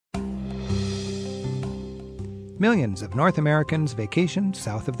Millions of North Americans vacation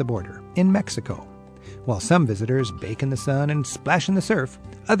south of the border, in Mexico. While some visitors bake in the sun and splash in the surf,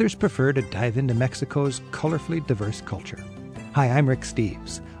 others prefer to dive into Mexico's colorfully diverse culture. Hi, I'm Rick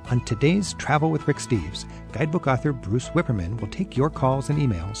Steves. On today's Travel with Rick Steves, guidebook author Bruce Whipperman will take your calls and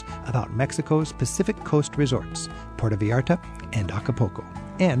emails about Mexico's Pacific Coast resorts, Puerto Vallarta and Acapulco,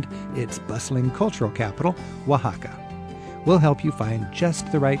 and its bustling cultural capital, Oaxaca. We'll help you find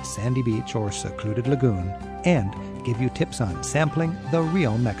just the right sandy beach or secluded lagoon and give you tips on sampling the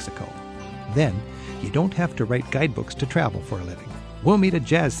real Mexico. Then, you don't have to write guidebooks to travel for a living. We'll meet a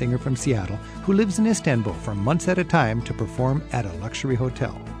jazz singer from Seattle who lives in Istanbul for months at a time to perform at a luxury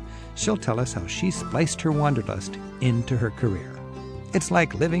hotel. She'll tell us how she spliced her wanderlust into her career. It's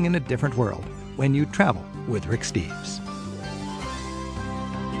like living in a different world when you travel with Rick Steves.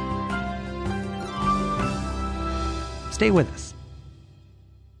 Stay with us.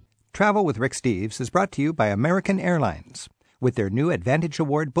 Travel with Rick Steves is brought to you by American Airlines. With their new Advantage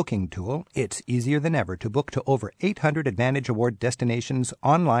Award booking tool, it's easier than ever to book to over 800 Advantage Award destinations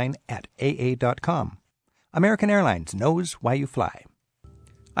online at aa.com. American Airlines knows why you fly.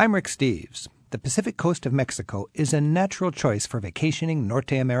 I'm Rick Steves. The Pacific Coast of Mexico is a natural choice for vacationing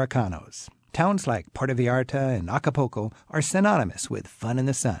Norte Americanos. Towns like Puerto Vallarta and Acapulco are synonymous with fun in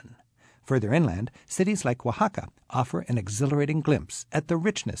the sun. Further inland, cities like Oaxaca offer an exhilarating glimpse at the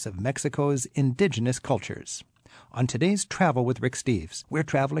richness of Mexico's indigenous cultures. On today's Travel with Rick Steves, we're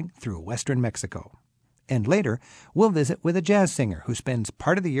traveling through western Mexico. And later, we'll visit with a jazz singer who spends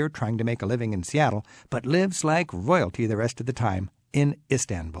part of the year trying to make a living in Seattle, but lives like royalty the rest of the time in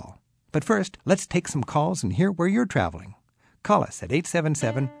Istanbul. But first, let's take some calls and hear where you're traveling. Call us at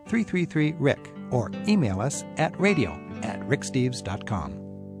 877-333-RICK or email us at radio@ricksteves.com.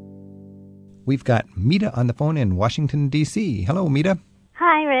 We've got Mita on the phone in Washington, D.C. Hello, Mita.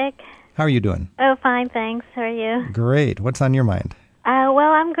 Hi, Rick. How are you doing? Oh, fine, thanks. How are you? Great. What's on your mind?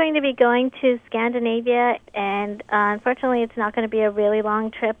 Well, I'm going to be going to Scandinavia, and unfortunately it's not going to be a really long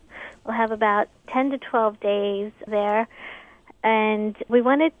trip. We'll have about 10 to 12 days there. And we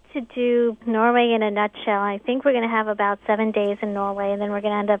wanted to do Norway in a nutshell. I think we're going to have about 7 days in Norway, and then we're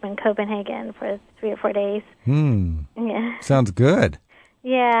going to end up in Copenhagen for 3 or 4 days. Yeah. Sounds good.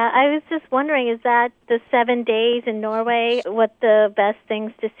 Yeah, I was just wondering, is that the 7 days in Norway, what the best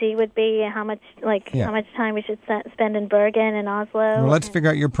things to see would be, and how much time we should spend in Bergen and Oslo? Well, let's figure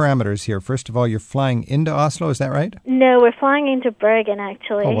out your parameters here. First of all, you're flying into Oslo, is that right? No, we're flying into Bergen,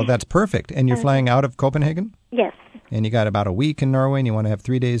 actually. Oh, well, that's perfect. And you're flying out of Copenhagen? Yes. And you got about a week in Norway, and you want to have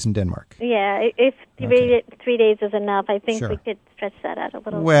 3 days in Denmark. Yeah, if 3 days is enough, I think Sure. we could stretch that out a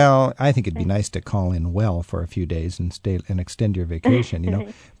little. Well, I think it'd be nice to call in well for a few days and stay and extend your vacation, you know.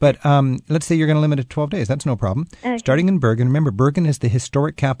 But let's say you're going to limit it to 12 days. That's no problem. Okay. Starting in Bergen. Remember, Bergen is the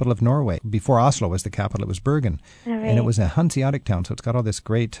historic capital of Norway. Before Oslo was the capital, it was Bergen. All right. And it was a Hanseatic town, so it's got all this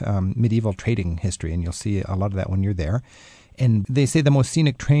great medieval trading history, and you'll see a lot of that when you're there. And they say the most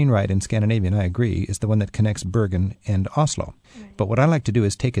scenic train ride in Scandinavia, and I agree, is the one that connects Bergen and Oslo. Right. But what I like to do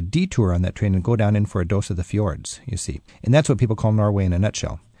is take a detour on that train and go down in for a dose of the fjords, you see. And that's what people call Norway in a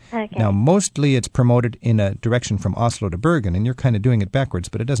nutshell. Okay. Now, mostly it's promoted in a direction from Oslo to Bergen, and you're kind of doing it backwards,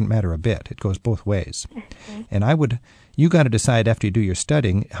 but it doesn't matter a bit. It goes both ways. Okay. And you got to decide after you do your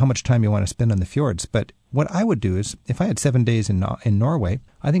studying how much time you want to spend on the fjords. But what I would do is, if I had 7 days in Norway,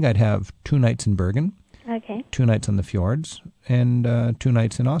 I think I'd have 2 nights in Bergen. Okay. 2 nights on the fjords, and 2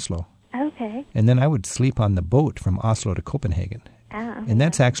 nights in Oslo. Okay. And then I would sleep on the boat from Oslo to Copenhagen. And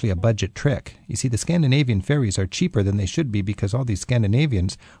that's actually a budget trick. You see, the Scandinavian ferries are cheaper than they should be because all these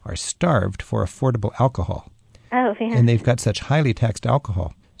Scandinavians are starved for affordable alcohol. Oh, yeah. And they've got such highly taxed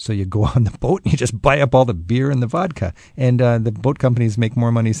alcohol. So you go on the boat and you just buy up all the beer and the vodka. And the boat companies make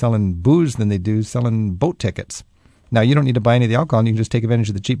more money selling booze than they do selling boat tickets. Now, you don't need to buy any of the alcohol, and you can just take advantage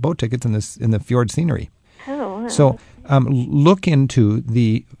of the cheap boat tickets in the fjord scenery. Oh, wow. So look into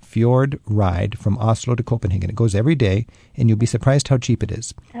the fjord ride from Oslo to Copenhagen. It goes every day, and you'll be surprised how cheap it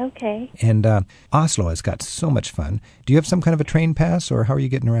is. Okay. And Oslo has got so much fun. Do you have some kind of a train pass, or how are you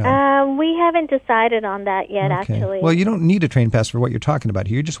getting around? We haven't decided on that yet, Okay. actually. Well, you don't need a train pass for what you're talking about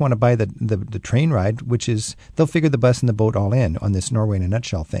here. You just want to buy the train ride, which is, they'll figure the bus and the boat all in on this Norway in a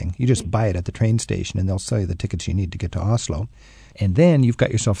nutshell thing. You just buy it at the train station, and they'll sell you the tickets you need to get to Oslo. And then you've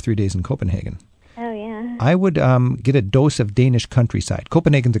got yourself 3 days in Copenhagen. Oh, yeah. I would get a dose of Danish countryside.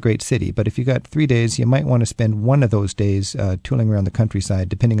 Copenhagen's a great city, but if you got 3 days, you might want to spend one of those days tooling around the countryside,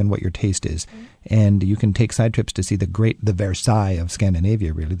 depending on what your taste is. Mm-hmm. And you can take side trips to see the Versailles of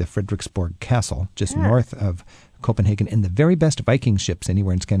Scandinavia, really, the Frederiksborg Castle, just north of Copenhagen. And the very best Viking ships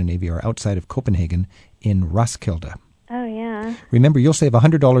anywhere in Scandinavia are outside of Copenhagen in Roskilde. Oh, yeah. Remember, you'll save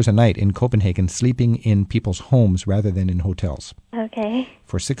 $100 a night in Copenhagen sleeping in people's homes rather than in hotels. Okay.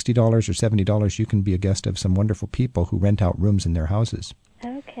 For $60 or $70, you can be a guest of some wonderful people who rent out rooms in their houses.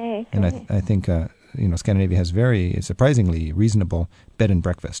 Okay, And great. I think Scandinavia has very surprisingly reasonable bed and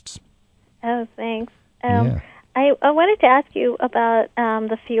breakfasts. Oh, thanks. Yeah. I wanted to ask you about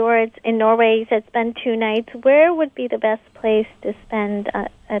the fjords in Norway. You said spend 2 nights. Where would be the best place to spend on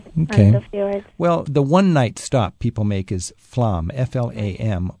the fjords? Well, the one-night stop people make is Flam,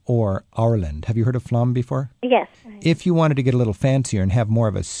 F-L-A-M, or Aurland. Have you heard of Flam before? Yes. If you wanted to get a little fancier and have more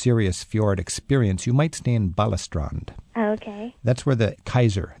of a serious fjord experience, you might stay in Balestrand. Okay. That's where the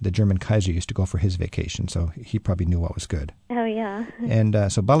German Kaiser, used to go for his vacation, so he probably knew what was good. Oh, yeah. And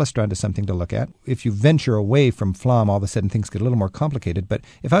so Balestrand is something to look at. If you venture away from Flam, all of a sudden things get a little more complicated. But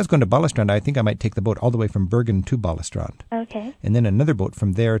if I was going to Balestrand, I think I might take the boat all the way from Bergen to Balestrand. Okay. And then another boat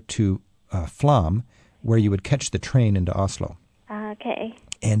from there to Flam, where you would catch the train into Oslo. Okay.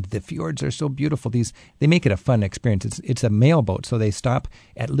 And the fjords are so beautiful. They make it a fun experience. It's a mail boat, so they stop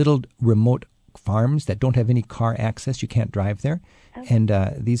at little remote farms that don't have any car access. You can't drive there. Okay. And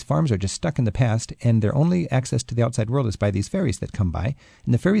these farms are just stuck in the past, and their only access to the outside world is by these ferries that come by.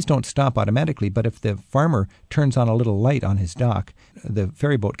 And the ferries don't stop automatically, but if the farmer turns on a little light on his dock, the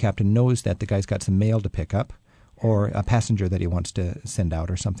ferry boat captain knows that the guy's got some mail to pick up, or a passenger that he wants to send out,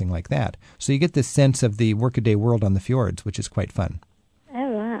 or something like that. So you get this sense of the workaday world on the fjords, which is quite fun.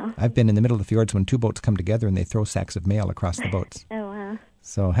 Oh, wow. I've been in the middle of the fjords when 2 boats come together and they throw sacks of mail across the boats. Oh, wow.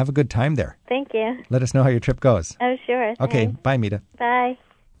 So have a good time there. Thank you. Let us know how your trip goes. Oh, sure. Okay, Thanks. bye, Mita. Bye.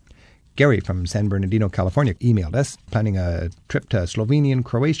 Gary from San Bernardino, California, emailed us, planning a trip to Slovenia and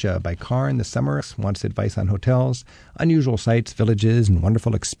Croatia by car in the summer, wants advice on hotels, unusual sights, villages, and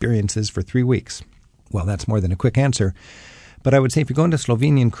wonderful experiences for 3 weeks. Well, that's more than a quick answer. But I would say if you're going to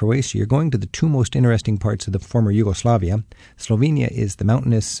Slovenia and Croatia, you're going to the 2 most interesting parts of the former Yugoslavia. Slovenia is the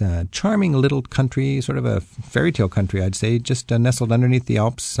mountainous, charming little country, sort of a fairy tale country, I'd say, just nestled underneath the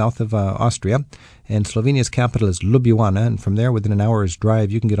Alps south of Austria. And Slovenia's capital is Ljubljana, and from there, within an hour's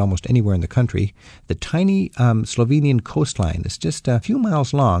drive, you can get almost anywhere in the country. The tiny Slovenian coastline is just a few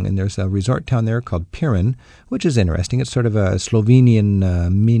miles long, and there's a resort town there called Piran, which is interesting. It's sort of a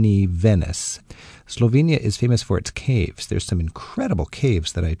Slovenian mini Venice. Slovenia is famous for its caves. There's some incredible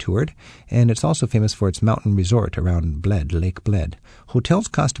caves that I toured, and it's also famous for its mountain resort around Bled, Lake Bled. Hotels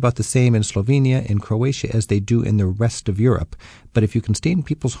cost about the same in Slovenia and Croatia as they do in the rest of Europe, but if you can stay in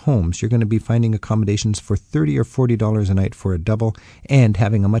people's homes, you're going to be finding accommodations for $30 or $40 a night for a double and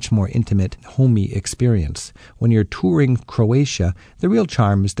having a much more intimate, homey experience. When you're touring Croatia, the real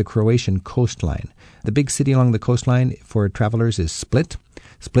charm is the Croatian coastline. The big city along the coastline for travelers is Split.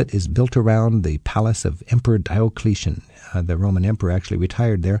 Split is built around the palace of Emperor Diocletian. The Roman emperor actually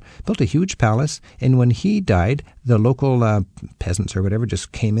retired there, built a huge palace, and when he died, the local peasants or whatever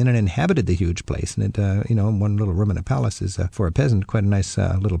just came in and inhabited the huge place. And it, one little room in a palace is, for a peasant, quite a nice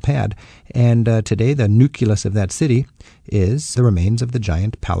little pad. And today, the nucleus of that city is the remains of the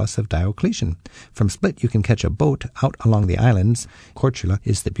giant palace of Diocletian. From Split, you can catch a boat out along the islands. Korčula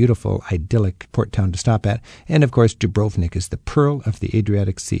is the beautiful, idyllic port town to stop at. And, of course, Dubrovnik is the pearl of the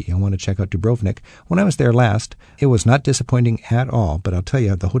Adriatic Sea. I want to check out Dubrovnik. When I was there last, it was not disappointing at all, but I'll tell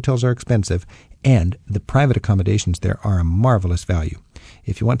you, the hotels are expensive, and the private accommodations there are a marvelous value.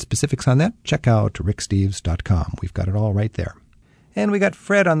 If you want specifics on that, check out ricksteves.com. We've got it all right there. And we got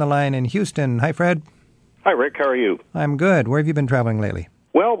Fred on the line in Houston. Hi, Fred. Hi, Rick. How are you? I'm good. Where have you been traveling lately?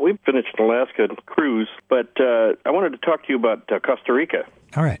 Well, we've finished an Alaska cruise, but I wanted to talk to you about Costa Rica.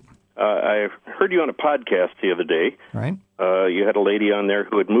 All right. I heard you on a podcast the other day. Right. You had a lady on there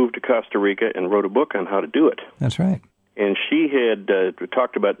who had moved to Costa Rica and wrote a book on how to do it. That's right. And she had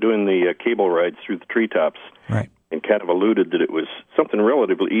talked about doing the cable rides through the treetops. Right. And kind of alluded that it was something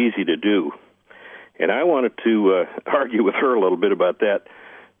relatively easy to do. And I wanted to argue with her a little bit about that.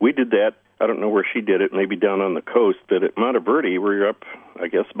 We did that. I don't know where she did it, maybe down on the coast, but at Monteverde, we're up, I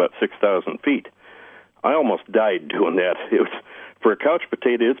guess, about 6,000 feet. I almost died doing that. It was, for a couch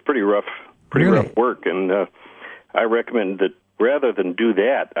potato, it's pretty rough work, and I recommend that rather than do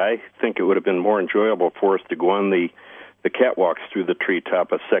that, I think it would have been more enjoyable for us to go on the catwalks through the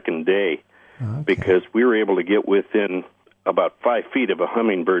treetop a second day, because we were able to get within about 5 feet of a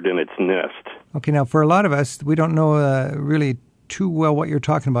hummingbird in its nest. Okay, now for a lot of us, we don't know really too well what you're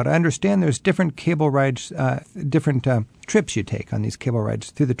talking about. I understand there's different cable rides, different trips you take on these cable rides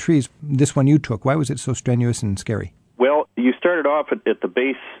through the trees. This one you took, why was it so strenuous and scary? Well, you started off at the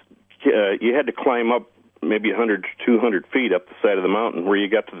base. You had to climb up maybe 100 to 200 feet up the side of the mountain where you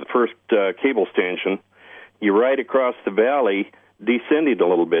got to the first cable stanchion. You ride across the valley descending a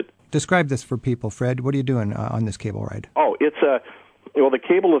little bit. Describe this for people, Fred. What are you doing on this cable ride? Oh, it's the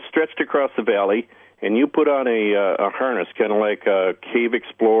cable is stretched across the valley, and you put on a harness, kind of like a cave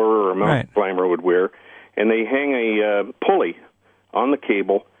explorer or a mountain climber would wear, and they hang a pulley on the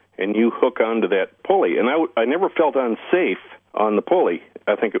cable, and you hook onto that pulley. And I never felt unsafe on the pulley.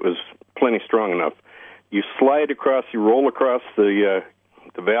 I think it was plenty strong enough. You slide across, you roll across the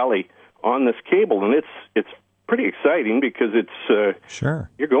valley on this cable, and it's pretty exciting because it's sure,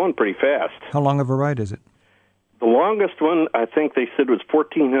 you're going pretty fast. How long of a ride is it? The longest one, I think they said, was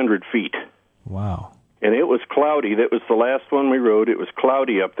 1,400 feet. Wow. And it was cloudy. That was the last one we rode. It was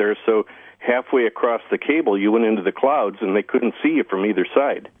cloudy up there, so halfway across the cable, you went into the clouds, and they couldn't see you from either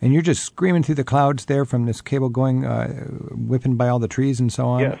side. And you're just screaming through the clouds there from this cable going, whipping by all the trees and so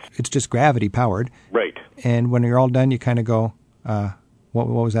on? Yes. It's just gravity-powered. Right. And when you're all done, you kind of go, what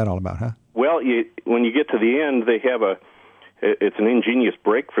was that all about, huh? Well, when you get to the end, they have it's an ingenious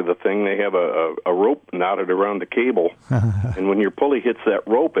brake for the thing. They have a rope knotted around the cable, and when your pulley hits that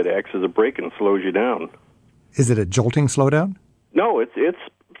rope, it acts as a brake and slows you down. Is it a jolting slowdown? No, it's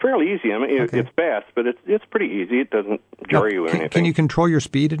fairly easy. I mean, it's fast, but it's pretty easy. It doesn't jar you or anything. Can you control your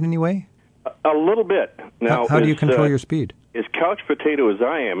speed in any way? A little bit. Now, how do you control your speed? As couch potato as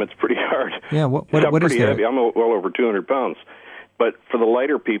I am, it's pretty hard. Yeah, what is pretty there? heavy. I'm well over 200 pounds. But for the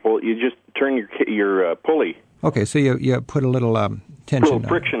lighter people, you just turn your pulley. Okay, so you put a little tension, a little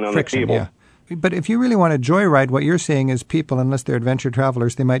friction on the cable. Yeah. But if you really want to joyride, what you're saying is people, unless they're adventure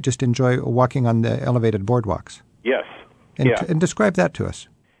travelers, they might just enjoy walking on the elevated boardwalks. Yes. And describe that to us.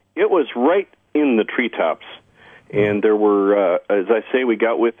 It was right in the treetops, and there were, as I say, we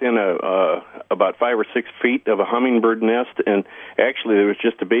got within about 5 or 6 feet of a hummingbird nest, and actually there was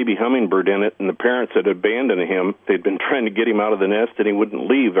just a baby hummingbird in it, and the parents had abandoned him. They'd been trying to get him out of the nest, and he wouldn't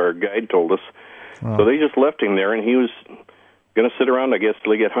leave, our guide told us. Oh. So they just left him there, and he was going to sit around, I guess,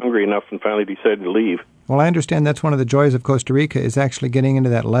 till he got hungry enough and finally decided to leave. Well, I understand that's one of the joys of Costa Rica is actually getting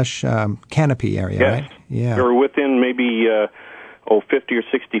into that lush canopy area, yes. Right? Yeah. They were within maybe 50 or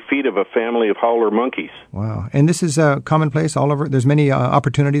 60 feet of a family of howler monkeys. Wow. And this is commonplace all over? There's many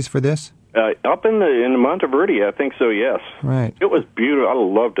opportunities for this? Up in Monteverde, I think so, yes. Right. It was beautiful. I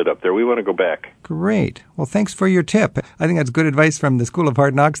loved it up there. We want to go back. Great. Well, thanks for your tip. I think that's good advice from the School of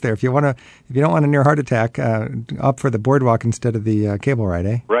Hard Knocks there. If you don't want a near heart attack, opt for the boardwalk instead of the cable ride,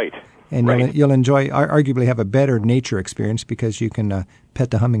 eh? Right. And right. You'll enjoy, arguably have a better nature experience because you can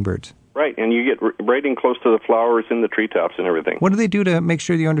pet the hummingbirds. Right, and you get right in close to the flowers in the treetops and everything. What do they do to make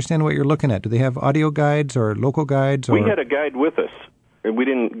sure you understand what you're looking at? Do they have audio guides or local guides? Or? We had a guide with us. We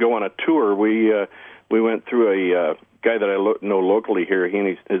didn't go on a tour. We went through a guy that I know locally here.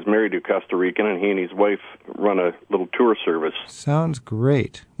 He is married to a Costa Rican, and he and his wife run a little tour service. Sounds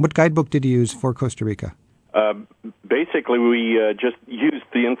great. What guidebook did you use for Costa Rica? Basically, we just used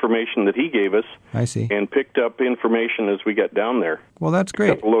the information that he gave us. I see. And picked up information as we got down there. Well, that's great.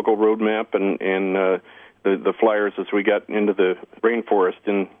 Picked up a local road map and the flyers as we got into the rainforest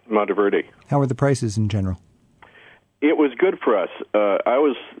in Monteverde. How were the prices in general? It was good for us. I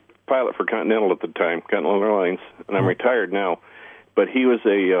was pilot for Continental at the time, Continental Airlines, and I'm retired now. But he was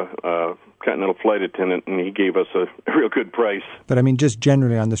a Continental flight attendant, and he gave us a real good price. But I mean, just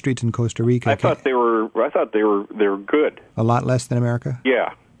generally on the streets in Costa Rica, I thought they were good. A lot less than America?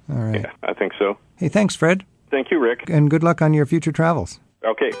 Yeah. All right. Yeah, I think so. Hey, thanks, Fred. Thank you, Rick. And good luck on your future travels.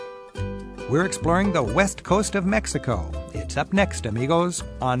 Okay. We're exploring the west coast of Mexico. It's up next, amigos,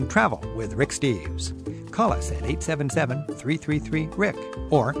 on Travel with Rick Steves. Call us at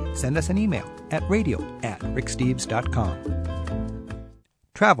 877-333-RICK or send us an email at radio@ricksteves.com.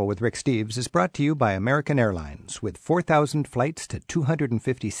 Travel with Rick Steves is brought to you by American Airlines, with 4,000 flights to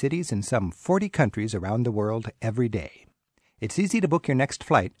 250 cities in some 40 countries around the world every day. It's easy to book your next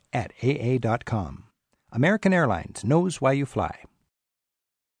flight at aa.com. American Airlines knows why you fly.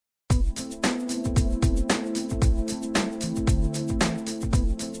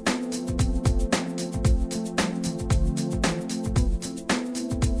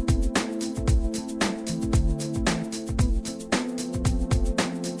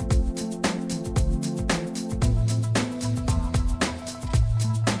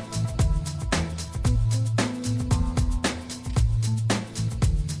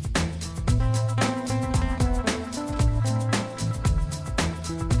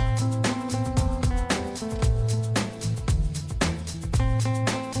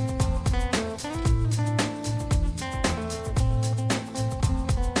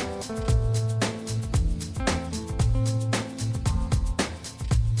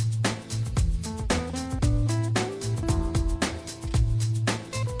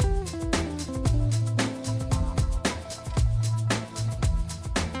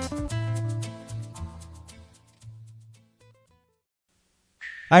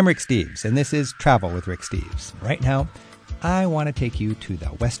 I'm Rick Steves, and this is Travel with Rick Steves. Right now, I want to take you to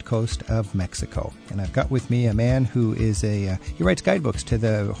the west coast of Mexico. And I've got with me a man who is he writes guidebooks to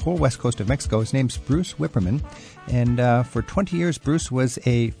the whole west coast of Mexico. His name's Bruce Wipperman. And for 20 years, Bruce was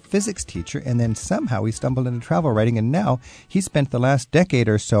a physics teacher, and then somehow he stumbled into travel writing. And now he spent the last decade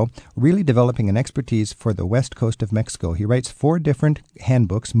or so really developing an expertise for the west coast of Mexico. He writes 4 different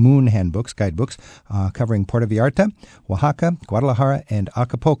handbooks, moon handbooks, guidebooks, covering Puerto Vallarta, Oaxaca, Guadalajara, and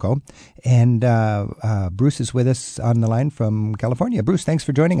Acapulco. And Bruce is with us on the line from California. Bruce, thanks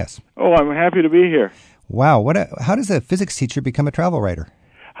for joining us. Oh, I'm happy to be here. Wow. How does a physics teacher become a travel writer?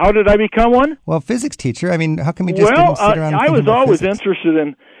 How did I become one? Well, physics teacher. I mean, how come we just didn't sit around I was always physics?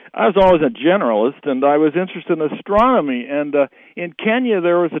 I was always a generalist, and I was interested in astronomy. And in Kenya,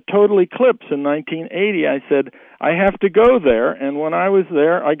 there was a total eclipse in 1980. I said, I have to go there. And when I was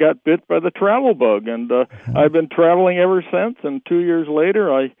there, I got bit by the travel bug. And I've been traveling ever since. And 2 years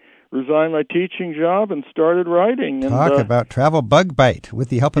later, I resigned my teaching job and started writing. Talk about travel bug bite with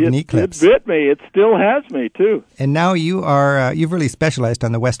the help of an eclipse. It bit me. It still has me, too. And now you've really specialized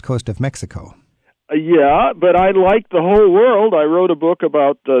on the west coast of Mexico. Yeah, but I like the whole world. I wrote a book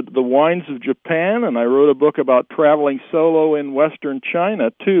about the wines of Japan, and I wrote a book about traveling solo in western China,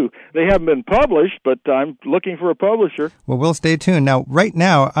 too. They haven't been published, but I'm looking for a publisher. Well, we'll stay tuned. Now, right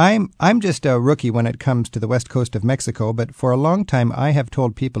now, I'm just a rookie when it comes to the west coast of Mexico, but for a long time, I have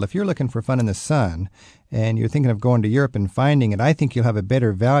told people, if you're looking for fun in the sun, and you're thinking of going to Europe and finding it, I think you'll have a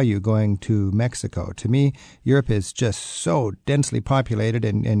better value going to Mexico. To me, Europe is just so densely populated,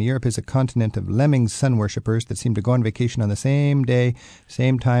 and Europe is a continent of lemming sun worshippers that seem to go on vacation on the same day,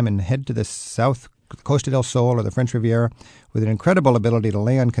 same time, and head to the south Costa del Sol or the French Riviera with an incredible ability to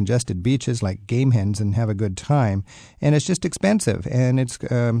lay on congested beaches like game hens and have a good time. And it's just expensive, and it's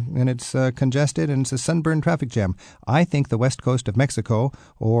congested, and it's a sunburned traffic jam. I think the west coast of Mexico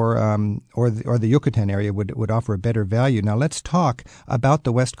or the Yucatan area would offer a better value. Now let's talk about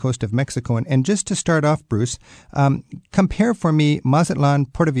the west coast of Mexico. And just to start off, Bruce, compare for me Mazatlan,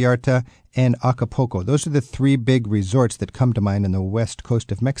 Puerto Vallarta, and Acapulco. Those are the 3 big resorts that come to mind in the west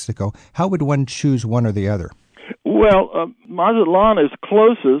coast of Mexico. How would one choose one or the other? Well, Mazatlan is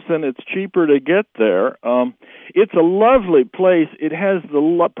closest, and it's cheaper to get there. It's a lovely place. It has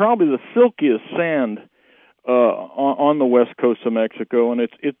probably the silkiest sand on the west coast of Mexico, and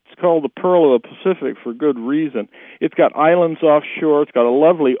it's called the Pearl of the Pacific for good reason. It's got islands offshore. It's got a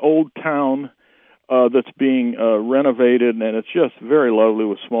lovely old town that's being renovated, and it's just very lovely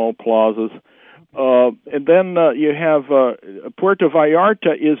with small plazas. And then you have Puerto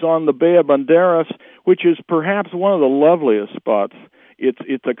Vallarta is on the Bay of Banderas, which is perhaps one of the loveliest spots.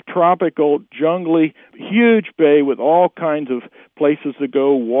 It's a tropical, jungly, huge bay with all kinds of places to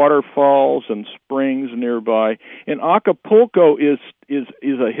go, waterfalls and springs nearby. And Acapulco is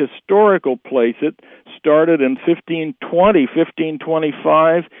a historical place. It started in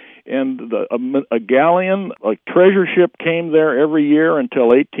 1525, and a galleon, a treasure ship, came there every year until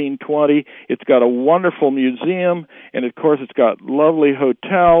 1820. It's got a wonderful museum, and of course it's got lovely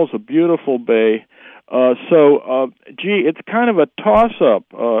hotels, a beautiful bay. It's kind of a toss-up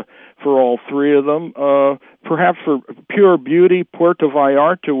for all 3 of them. Perhaps for pure beauty, Puerto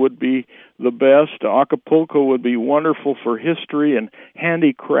Vallarta would be the best. Acapulco would be wonderful for history and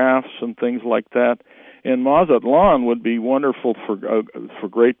handicrafts and things like that. And Mazatlan would be wonderful for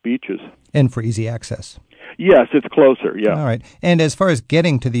great beaches. And for easy access. Yes, it's closer, yeah. All right. And as far as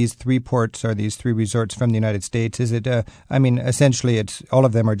getting to these 3 ports or these 3 resorts from the United States, is it, essentially it's all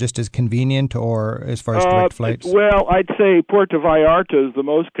of them are just as convenient, or as far as direct flights? Well, I'd say Puerto Vallarta is the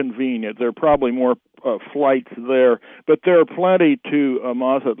most convenient. There are probably more flights there, but there are plenty to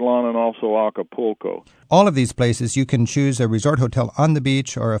Mazatlan and also Acapulco. All of these places, you can choose a resort hotel on the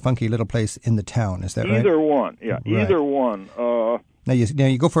beach or a funky little place in the town. Is that right? Either one, yeah, right. Either one. Now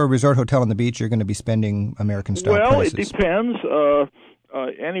you go for a resort hotel on the beach, you're going to be spending American-style prices. Well, it depends.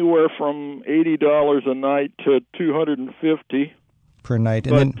 Anywhere from $80 a night to $250 per night.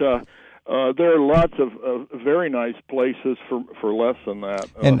 And there are lots of very nice places for less than that.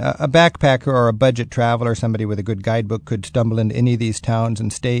 And a backpacker or a budget traveler, somebody with a good guidebook, could stumble into any of these towns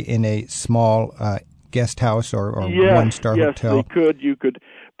and stay in a small guest house or one-star hotel. Yes, they could. You could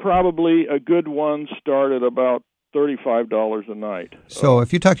probably, a good one start at about $35 a night. So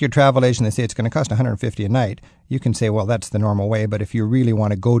if you talk to your travel agent, they say it's going to cost $150 a night. You can say, well, that's the normal way. But if you really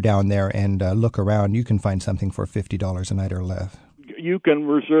want to go down there and look around, you can find something for $50 a night or less. you can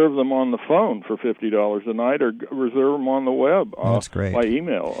reserve them on the phone for $50 a night, or reserve them on the web. That's great. By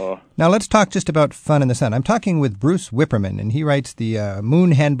email. Now let's talk just about fun in the sun. I'm talking with Bruce Wipperman, and he writes the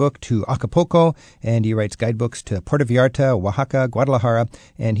Moon Handbook to Acapulco, and he writes guidebooks to Puerto Vallarta, Oaxaca, Guadalajara,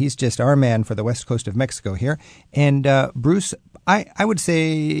 and he's just our man for the west coast of Mexico here. And Bruce, I would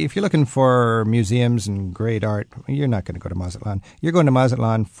say if you're looking for museums and great art, you're not going to go to Mazatlan. You're going to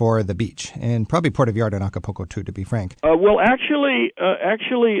Mazatlan for the beach, and probably Puerto Vallarta and Acapulco too, to be frank. Actually,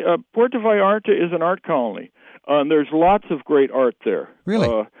 Puerto Vallarta is an art colony. There's lots of great art there.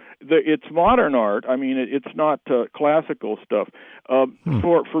 Really? It's modern art. I mean, it's not classical stuff.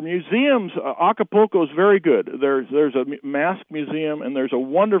 For museums, Acapulco is very good. There's a mask museum, and there's a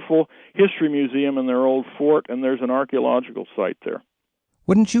wonderful history museum in their old fort, and there's an archaeological site there.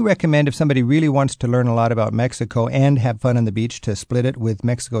 Wouldn't you recommend, if somebody really wants to learn a lot about Mexico and have fun on the beach, to split it with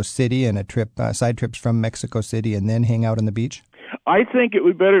Mexico City and side trips from Mexico City and then hang out on the beach? I think it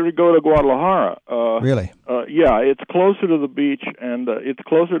would be better to go to Guadalajara. Really? Yeah, it's closer to the beach, and it's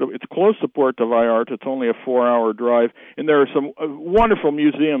close to Puerto Vallarta. It's only a 4-hour drive, and there are some wonderful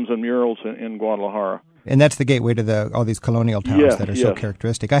museums and murals in Guadalajara. And that's the gateway to all these colonial towns that are so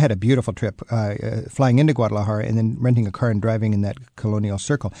characteristic. I had a beautiful trip flying into Guadalajara and then renting a car and driving in that colonial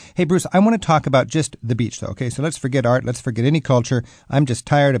circle. Hey, Bruce, I want to talk about just the beach, though, okay? So let's forget art. Let's forget any culture. I'm just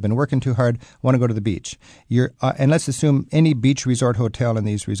tired. I've been working too hard. Want to go to the beach. And let's assume any beach resort hotel in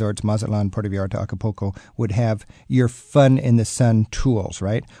these resorts, Mazatlan, Puerto Vallarta, Acapulco, would have your fun in the sun tools,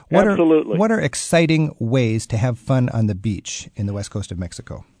 right? Absolutely. What are exciting ways to have fun on the beach in the west coast of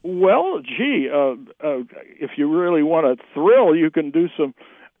Mexico? Well, if you really want a thrill, you can do some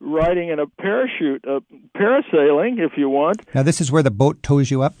riding in a parachute, parasailing if you want. Now, this is where the boat tows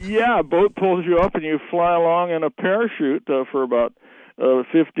you up? Yeah, a boat pulls you up and you fly along in a parachute for about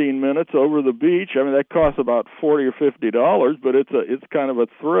 15 minutes over the beach. I mean, that costs about $40 or $50, but it's kind of a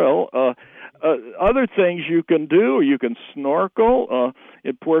thrill. Other things you can do, you can snorkel.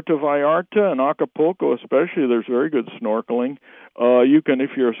 In Puerto Vallarta and Acapulco especially, there's very good snorkeling. You can,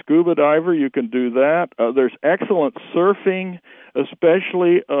 if you're a scuba diver, you can do that. There's excellent surfing,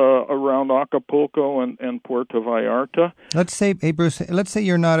 especially around Acapulco and Puerto Vallarta. Let's say, hey Bruce, let's say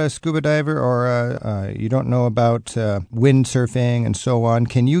you're not a scuba diver or you don't know about windsurfing and so on.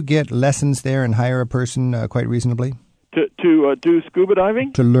 Can you get lessons there and hire a person quite reasonably? To do scuba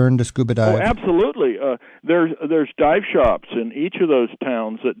diving? To learn to scuba dive? Oh, absolutely. There's dive shops in each of those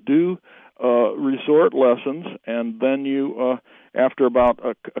towns that do resort lessons, and then you, after about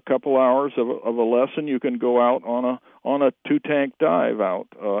a couple hours of a lesson, you can go out on a 2-tank dive out,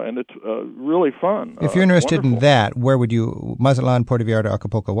 and it's really fun. If you're interested wonderful. in that, where would you, Mazatlan, Puerto Vallarta,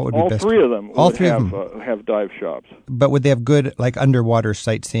 Acapulco, what would be best? All three of them have dive shops. But would they have good, like, underwater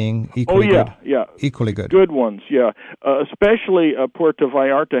sightseeing? Equally good? Yeah. Equally good. Good ones, yeah. Especially Puerto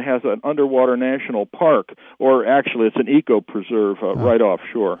Vallarta has an underwater national park, or actually it's an eco-preserve right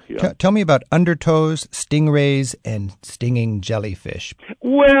offshore. Yeah. Tell me about undertows, stingrays, and stinging jellyfish.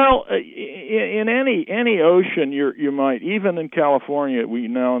 Well, in any ocean, you might, even in California, we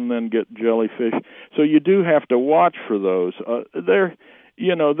now and then get jellyfish. So you do have to watch for those. They're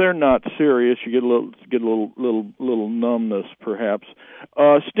not serious. You get a little numbness, perhaps.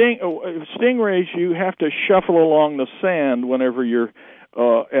 Stingrays, you have to shuffle along the sand whenever you're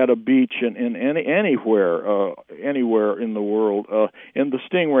at a beach in anywhere in the world, and the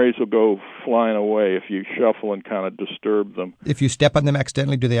stingrays will go flying away if you shuffle and kind of disturb them. If you step on them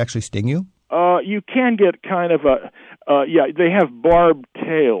accidentally, do they actually sting you? You can get kind of they have barbed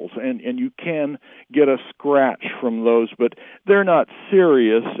tails, and you can get a scratch from those, but they're not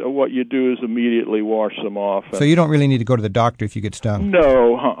serious. What you do is immediately wash them off. So you don't really need to go to the doctor if you get stung?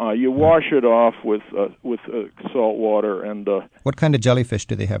 No, you wash it off with salt water. And what kind of jellyfish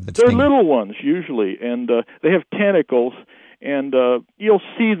do they have that sting? They're little ones, usually, and they have tentacles. And you'll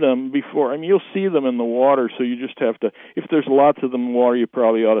see them you'll see them in the water, so you just have to, if there's lots of them in the water, you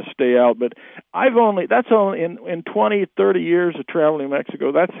probably ought to stay out. But that's only in 20, 30 years of traveling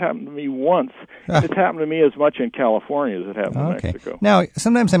Mexico, that's happened to me once. It's happened to me as much in California as it happened in Mexico. Now,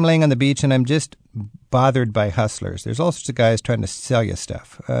 sometimes I'm laying on the beach and I'm just bothered by hustlers. There's all sorts of guys trying to sell you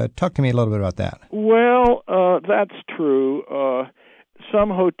stuff. Talk to me a little bit about that. Well, that's true. Some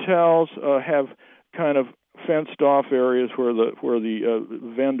hotels have kind of fenced off areas where the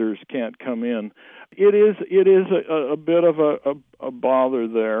vendors can't come in. It is a bit of a bother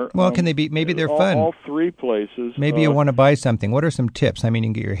there. Well, can they be? Maybe they're fun. All three places. Maybe you want to buy something. What are some tips? I mean, you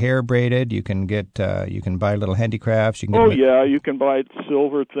can get your hair braided. You can get you can buy little handicrafts. You can you can buy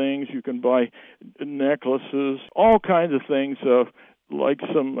silver things. You can buy necklaces. All kinds of things. like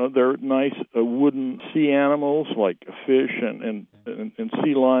some other nice wooden sea animals like fish and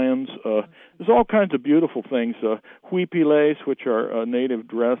sea lions. There's all kinds of beautiful things. Huipiles, which are native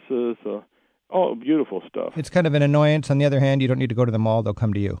dresses. All beautiful stuff. It's kind of an annoyance. On the other hand, you don't need to go to the mall. They'll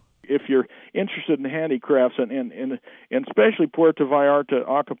come to you. If you're interested in handicrafts, and especially Puerto Vallarta,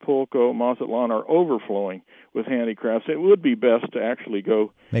 Acapulco, Mazatlan are overflowing with handicrafts, it would be best to actually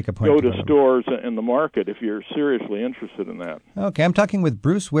go to stores in the market if you're seriously interested in that. Okay, I'm talking with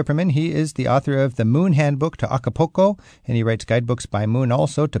Bruce Wipperman. He is the author of The Moon Handbook to Acapulco, and he writes guidebooks by moon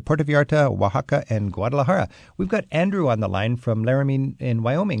also to Puerto Vallarta, Oaxaca, and Guadalajara. We've got Andrew on the line from Laramie in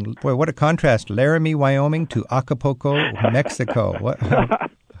Wyoming. Boy, what a contrast. Laramie, Wyoming to Acapulco, Mexico.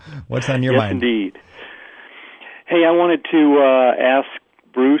 What's on your mind? Yes, indeed. Hey, I wanted to ask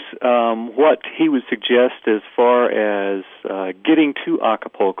Bruce what he would suggest as far as getting to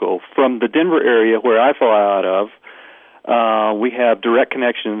Acapulco. From the Denver area, where I fly out of, we have direct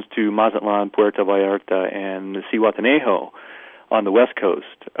connections to Mazatlan, Puerto Vallarta, and Zihuatanejo on the west coast.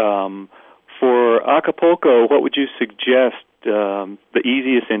 For Acapulco, what would you suggest the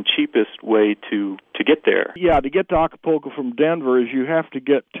easiest and cheapest way to get there? Yeah, to get to Acapulco from Denver is you have to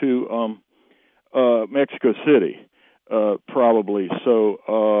get to Mexico City, probably.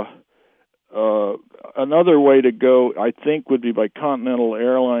 So another way to go, I think, would be by Continental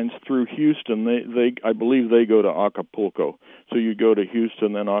Airlines through Houston. I believe they go to Acapulco. So you go to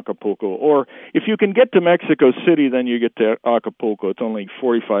Houston, then Acapulco. Or if you can get to Mexico City, then you get to Acapulco. It's only a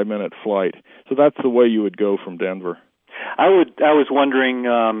 45-minute flight. So that's the way you would go from Denver. I was wondering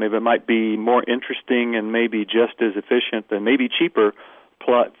if it might be more interesting and maybe just as efficient and maybe cheaper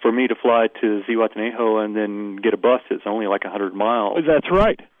for me to fly to Zihuatanejo and then get a bus. It's only like 100 miles. That's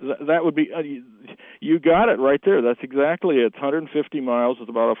right. That would be you got it right there. That's exactly it. It's 150 miles. It's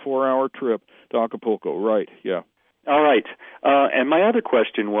about a 4-hour trip to Acapulco. Right? Yeah. All right. And my other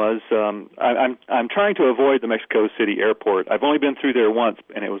question was, I'm trying to avoid the Mexico City airport. I've only been through there once,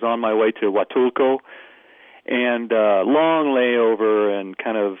 and it was on my way to Huatulco. And long layover and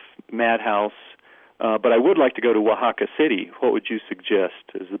kind of madhouse. But I would like to go to Oaxaca City. What would you suggest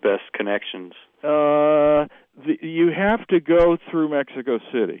is the best connections? You have to go through Mexico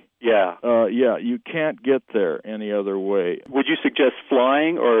City. Yeah. Yeah, you can't get there any other way. Would you suggest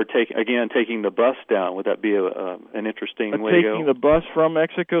flying or taking the bus down? Would that be an interesting way to go? Taking the bus from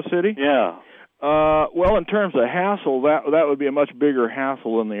Mexico City? Yeah. Well, in terms of hassle, that would be a much bigger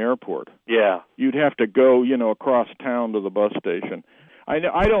hassle than the airport. Yeah. You'd have to go, across town to the bus station. I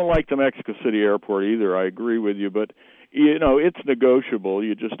don't like the Mexico City airport either. I agree with you, but it's negotiable.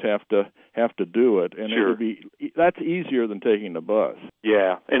 You just have to do it, and sure. That's easier than taking the bus.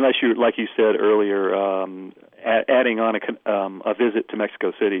 Yeah, unless you, like you said earlier, adding on a visit to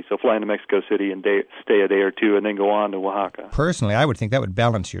Mexico City. So flying to Mexico City and stay a day or two, and then go on to Oaxaca. Personally, I would think that would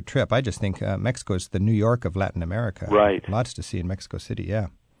balance your trip. I just think Mexico is the New York of Latin America. Right. Lots to see in Mexico City. Yeah.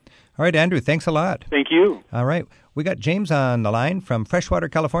 All right, Andrew, thanks a lot. Thank you. All right. We got James on the line from Freshwater,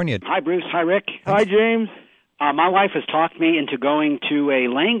 California. Hi, Bruce. Hi, Rick. Hi, James. My wife has talked me into going to a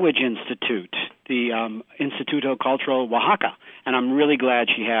language institute, the Instituto Cultural Oaxaca, and I'm really glad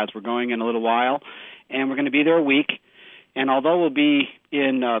she has. We're going in a little while, and we're going to be there a week. And although we'll be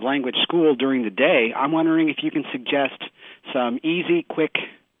in language school during the day, I'm wondering if you can suggest some easy, quick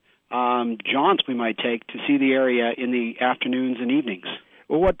jaunts we might take to see the area in the afternoons and evenings.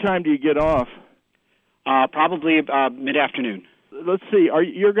 Well, what time do you get off? Probably mid-afternoon. Let's see. Are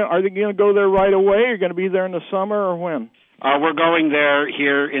they going to go there right away? Or are you going to be there in the summer or when? We're going there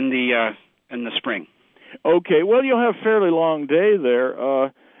here in the spring. Okay. Well, you'll have a fairly long day there.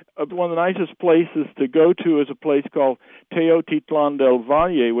 One of the nicest places to go to is a place called Teotitlan del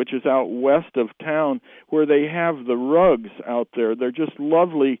Valle, which is out west of town, where they have the rugs out there. They're just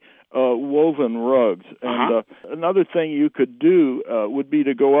lovely woven rugs. And another thing you could do would be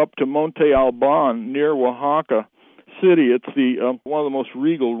to go up to Monte Alban near Oaxaca City. It's the one of the most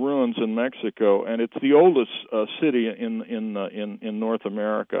regal ruins in Mexico, and it's the oldest city in North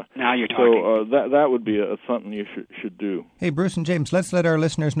America. Now you're talking. So that would be something you should do. Hey, Bruce and James, let's let our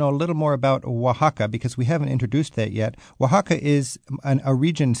listeners know a little more about Oaxaca, because we haven't introduced that yet. Oaxaca is a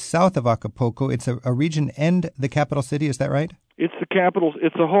region south of Acapulco. It's a region and the capital city. Is that right? It's the capital.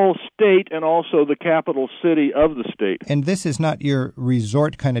 It's a whole state and also the capital city of the state. And this is not your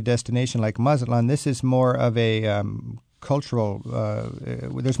resort kind of destination like Mazatlan. This is more of a cultural,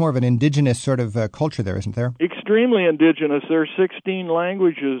 there's more of an indigenous sort of culture there, isn't there? Extremely indigenous. There are 16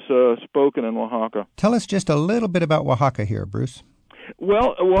 languages spoken in Oaxaca. Tell us just a little bit about Oaxaca here, Bruce.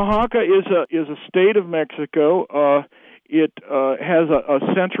 Well, Oaxaca is a state of Mexico. It has a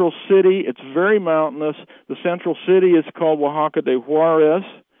central city. It's very mountainous. The central city is called Oaxaca de Juarez.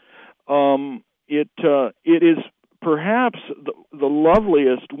 It is perhaps the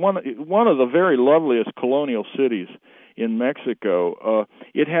loveliest, one of the very loveliest colonial cities in Mexico.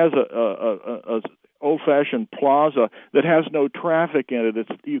 It has a old-fashioned plaza that has no traffic in it.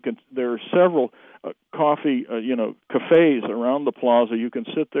 There are several coffee, cafes around the plaza. You can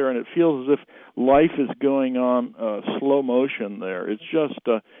sit there, and it feels as if life is going on slow motion there. It's just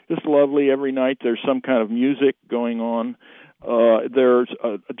lovely. Every night there's some kind of music going on. There's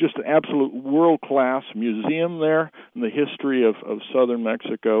just an absolute world-class museum there in the history of southern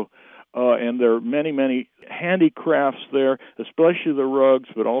Mexico. And there are many, many handicrafts there, especially the rugs,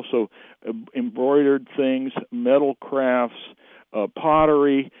 but also embroidered things, metal crafts,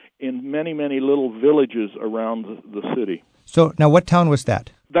 pottery, in many, many little villages around the city. So now what town was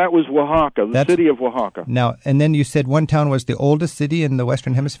that? That was Oaxaca, the city of Oaxaca. Now, and then you said one town was the oldest city in the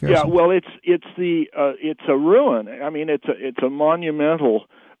Western Hemisphere? Yeah, well, it's a ruin. I mean, it's a monumental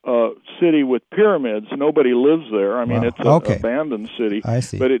city with pyramids. Nobody lives there. I mean, it's an abandoned city. I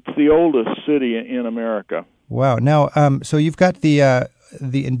see. But it's the oldest city in America. Wow. Now, so you've got the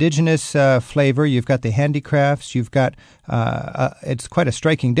indigenous flavor. You've got the handicrafts. You've got it's quite a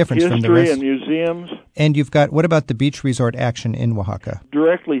striking difference from the rest. History and museums. And you've got, what about the beach resort action in Oaxaca?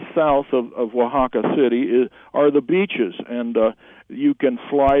 Directly south of Oaxaca City are the beaches, and you can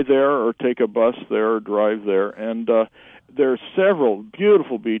fly there or take a bus there or drive there. And there are several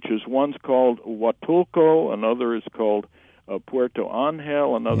beautiful beaches. One's called Huatulco, another is called Puerto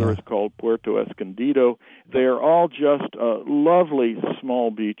Angel, another is called Puerto Escondido. They are all just lovely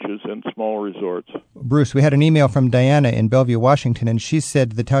small beaches and small resorts. Bruce, we had an email from Diana in Bellevue, Washington, and she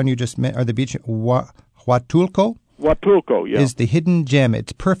said the town you just met, or the beach, Huatulco? Huatulco, yeah. Is the hidden gem.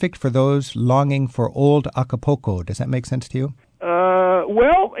 It's perfect for those longing for old Acapulco. Does that make sense to you?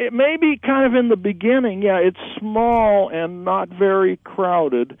 Well, it may be kind of in the beginning. Yeah, it's small and not very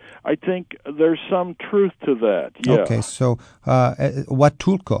crowded. I think there's some truth to that. Yeah. Okay, so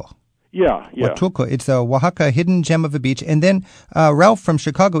Huatulco. Yeah. Huatulco. It's a Oaxaca hidden gem of a beach. And then Ralph from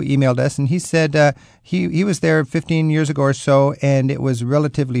Chicago emailed us, and he said he was there 15 years ago or so, and it was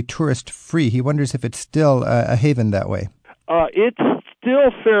relatively tourist-free. He wonders if it's still a haven that way. It's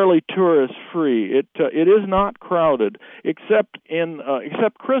still fairly tourist-free. It is not crowded, except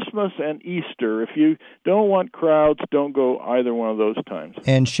Christmas and Easter. If you don't want crowds, don't go either one of those times.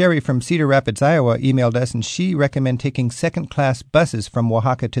 And Sherry from Cedar Rapids, Iowa, emailed us, and she recommended taking second-class buses from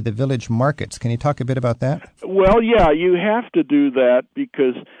Oaxaca to the village markets. Can you talk a bit about that? Well, yeah, you have to do that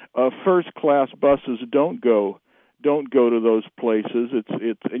because first-class buses don't go to those places.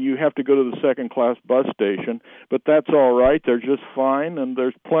 And you have to go to the second-class bus station, but that's all right. They're just fine, and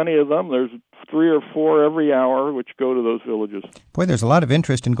there's plenty of them. There's 3 or 4 every hour which go to those villages. Boy, there's a lot of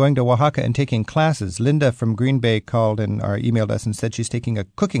interest in going to Oaxaca and taking classes. Linda from Green Bay called and emailed us and said she's taking a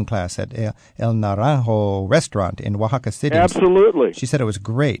cooking class at El Naranjo restaurant in Oaxaca City. Absolutely. She said it was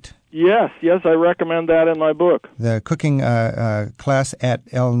great. Yes, I recommend that in my book. The cooking class at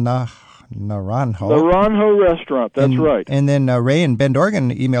El Naranjo. Naranjo restaurant, that's right. And then Ray in Bend,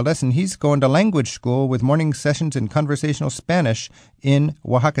 Oregon emailed us, and he's going to language school with morning sessions in conversational Spanish in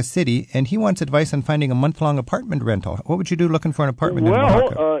Oaxaca City, and he wants advice on finding a month-long apartment rental. What would you do looking for an apartment in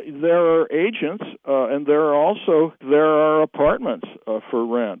Oaxaca? Well, there are agents, and there are apartments for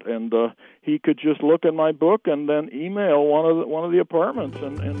rent, and he could just look in my book and then email one of the apartments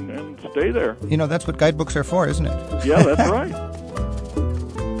and stay there. You know, that's what guidebooks are for, isn't it? Yeah, that's right.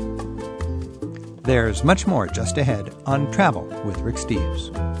 There's much more just ahead on Travel with Rick Steves.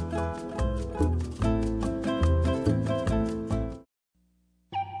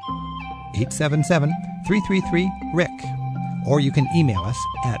 (877-333-RICK), or you can email us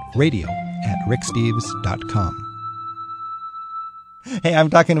at radio@ricksteves.com. Hey, I'm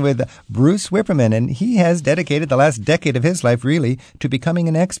talking with Bruce Wipperman, and he has dedicated the last decade of his life, really, to becoming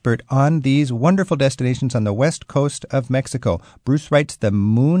an expert on these wonderful destinations on the west coast of Mexico. Bruce writes the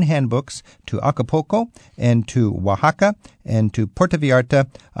Moon Handbooks to Acapulco and to Oaxaca and to Puerto Vallarta,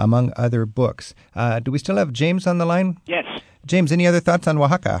 among other books. Do we still have James on the line? Yes. James, any other thoughts on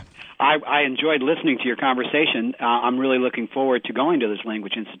Oaxaca? I enjoyed listening to your conversation. I'm really looking forward to going to this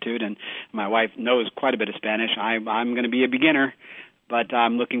language institute, and my wife knows quite a bit of Spanish. I'm going to be a beginner, but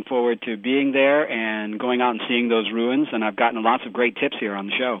I'm looking forward to being there and going out and seeing those ruins, and I've gotten lots of great tips here on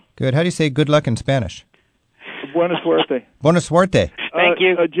the show. Good. How do you say good luck in Spanish? Buena suerte. Buena suerte. Thank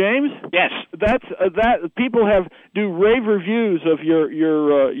you. James? Yes. That's that people do rave reviews of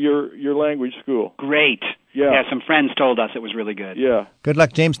your language school. Great. Yeah. Some friends told us it was really good. Yeah. Good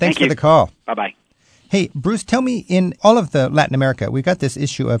luck, James. Thanks Thank for the call. Bye-bye. Hey, Bruce, tell me, in all of the Latin America, we've got this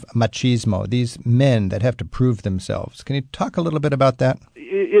issue of machismo, these men that have to prove themselves. Can you talk a little bit about that?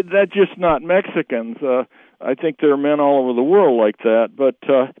 That's just not Mexicans. I think there are men all over the world like that. But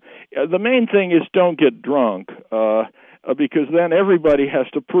the main thing is don't get drunk, because then everybody has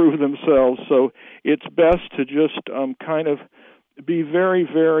to prove themselves. So it's best to just kind of be very,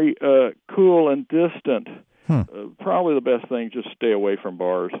 very cool and distant. Probably the best thing, just stay away from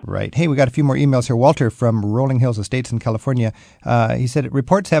bars. Right. Hey, we got a few more emails here. Walter from Rolling Hills Estates in California. He said,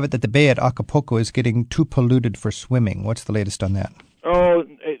 reports have it that the bay at Acapulco is getting too polluted for swimming. What's the latest on that? Oh,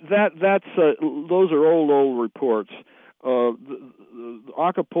 that's those are old reports. The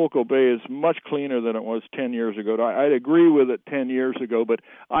Acapulco Bay is much cleaner than it was 10 years ago. I'd agree with it 10 years ago, but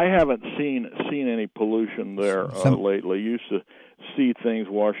I haven't seen any pollution there lately. Used to see things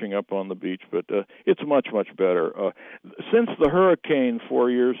washing up on the beach, but it's much better. Since the hurricane 4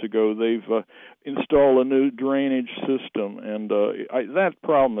 years ago, they've installed a new drainage system, and that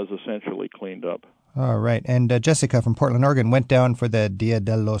problem is essentially cleaned up. All right. And Jessica from Portland, Oregon went down for the Dia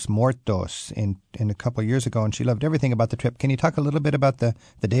de los Muertos in a couple of years ago, and she loved everything about the trip. Can you talk a little bit about the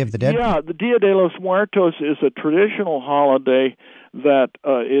Day of the Dead? Yeah, the Dia de los Muertos is a traditional holiday that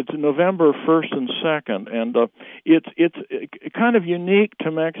it's November 1st and 2nd, and it's kind of unique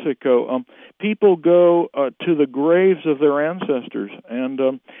to Mexico. People go to the graves of their ancestors,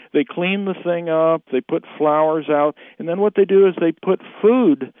 and they clean the thing up, they put flowers out, and then what they do is they put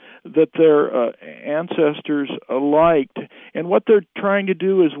food that their ancestors liked, and what they're trying to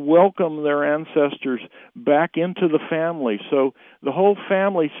do is welcome their ancestors back into the family. So the whole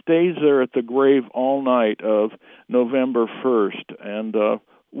family stays there at the grave all night of November 1st and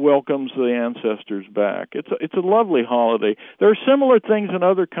welcomes the ancestors back. It's a lovely holiday. There are similar things in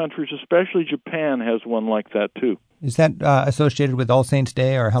other countries, especially Japan has one like that too. Is that associated with All Saints'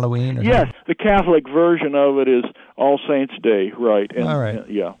 Day or Halloween? Or yes, something? The Catholic version of it is All Saints' Day, right? And, all right.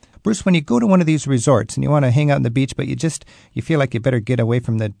 Yeah. Bruce, when you go to one of these resorts and you want to hang out on the beach, but you feel like you better get away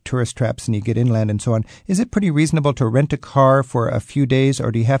from the tourist traps and you get inland and so on, is it pretty reasonable to rent a car for a few days,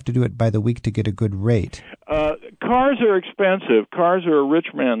 or do you have to do it by the week to get a good rate? Cars are expensive. Cars are a rich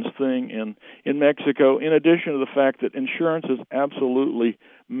man's thing in Mexico, in addition to the fact that insurance is absolutely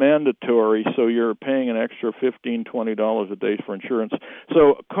mandatory, so you're paying an extra $15, $20 a day for insurance.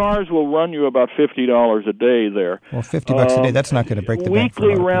 So cars will run you about $50 a day there. Well, $50 a day, that's not going to break the bank for a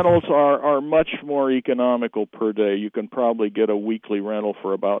lot of Weekly rentals people. are much more economical per day. You can probably get a weekly rental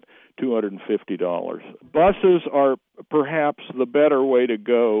for about $250. Buses are perhaps the better way to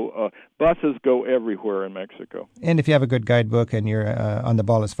go. Buses go everywhere in Mexico. And if you have a good guidebook and you're on the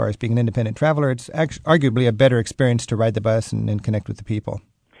ball as far as being an independent traveler, it's arguably a better experience to ride the bus and connect with the people.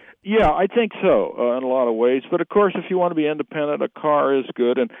 Yeah, I think so, in a lot of ways. But, of course, if you want to be independent, a car is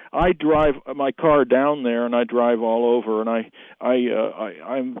good. And I drive my car down there, and I drive all over, and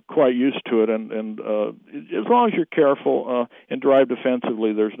I'm quite used to it. And as long as you're careful and drive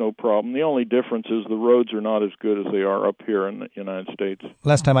defensively, there's no problem. The only difference is the roads are not as good as they are up here in the United States.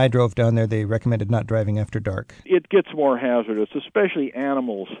 Last time I drove down there, they recommended not driving after dark. It gets more hazardous, especially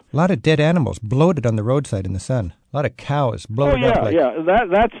animals. A lot of dead animals bloated on the roadside in the sun. A lot of cows bloated up like... Oh, yeah,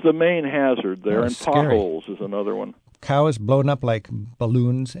 that's the main hazard there, and scary. Potholes is another one. Cows blown up like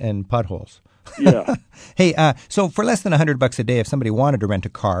balloons and potholes. Yeah. Hey, so for less than $100 a day, if somebody wanted to rent a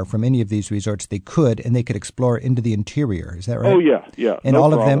car from any of these resorts, they could, and they could explore into the interior. Is that right? Oh, yeah. And no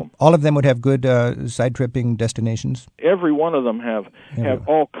all problem. of them would have good side-tripping destinations? Every one of them have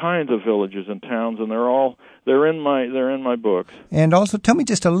all kinds of villages and towns, and they're in my books. And also, tell me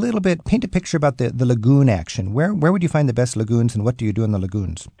just a little bit, paint a picture about the lagoon action. Where would you find the best lagoons, and what do you do in the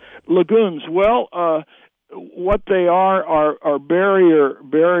lagoons? Lagoons, well, what they are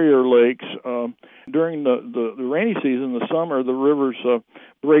barrier lakes. During the rainy season, the summer, the rivers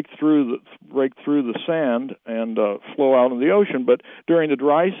break through the sand and flow out in the ocean. But during the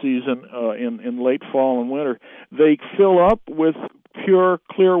dry season, in late fall and winter, they fill up with pure,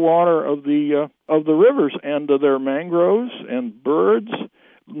 clear water of the rivers, and there are mangroves and birds,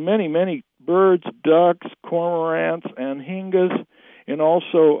 many birds, ducks, cormorants, and hingas, and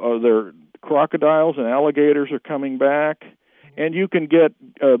also there are crocodiles and alligators are coming back. And you can get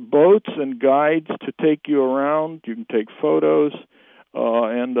boats and guides to take you around. You can take photos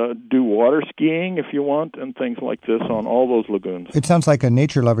and do water skiing if you want, and things like this on all those lagoons. It sounds like a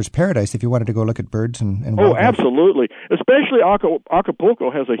nature lover's paradise if you wanted to go look at birds and Oh, wildlife. absolutely. Especially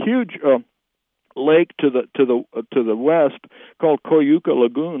Acapulco has a huge lake to the west called Coyuca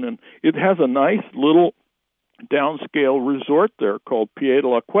Lagoon, and it has a nice little downscale resort there called Pie de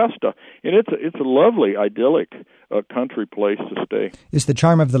la Cuesta, and it's a lovely, idyllic country place to stay. Is the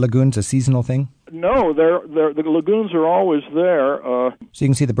charm of the lagoons a seasonal thing? No, the lagoons are always there. So you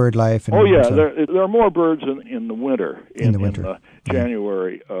can see the bird life. And there are more birds in the winter. In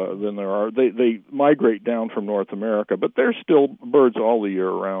January than there are. They migrate down from North America, but there's still birds all the year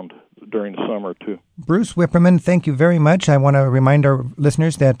around during the summer too. Bruce Wipperman, thank you very much. I want to remind our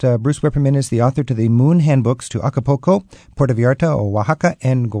listeners that Bruce Wipperman is the author to the Moon Handbooks to Acapulco, Puerto Vallarta, Oaxaca,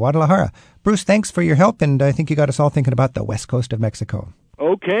 and Guadalajara. Bruce, thanks for your help, and I think you got us all thinking about the west coast of Mexico.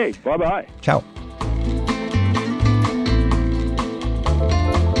 Okay, bye-bye. Ciao.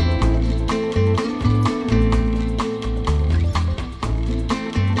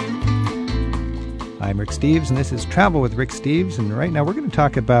 I'm Rick Steves, and this is Travel with Rick Steves, and right now we're going to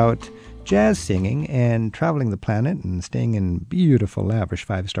talk about jazz singing and traveling the planet and staying in beautiful, lavish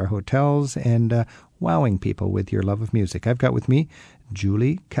five-star hotels and wowing people with your love of music. I've got with me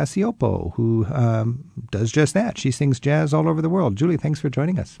Julie Casiopo, who does just that. She sings jazz all over the world. Julie, thanks for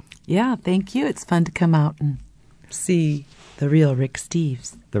joining us. Yeah, thank you. It's fun to come out and see the real Rick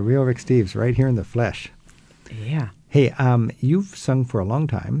Steves. The real Rick Steves, right here in the flesh. Yeah. Hey, you've sung for a long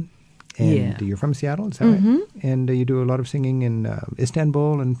time. And you're from Seattle, is that right? And you do a lot of singing in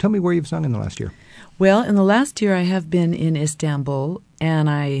Istanbul. And tell me where you've sung in the last year. Well, in the last year I have been in Istanbul, and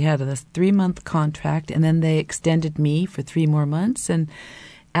I had a 3-month contract, and then they extended me for 3 more months. And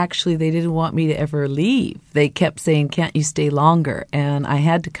actually, they didn't want me to ever leave. They kept saying, can't you stay longer? And I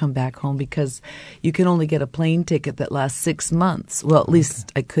had to come back home because you can only get a plane ticket that lasts 6 months. Well, at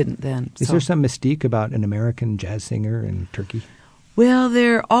least I couldn't then. Is there some mystique about an American jazz singer in Turkey? Well,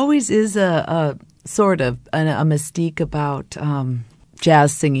 there always is a sort of a mystique about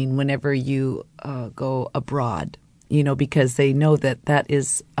jazz singing whenever you go abroad, because they know that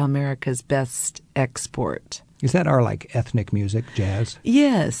is America's best export. Is that our, ethnic music, jazz?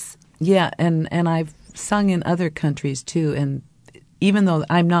 Yes. Yeah, and I've sung in other countries, too, and even though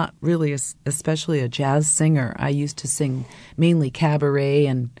I'm not really especially a jazz singer, I used to sing mainly cabaret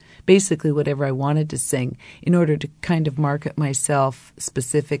and basically whatever I wanted to sing. In order to kind of market myself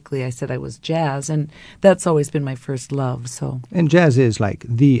specifically, I said I was jazz, and that's always been my first love. And jazz is like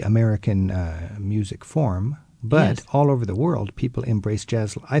the American music form, but all over the world, people embrace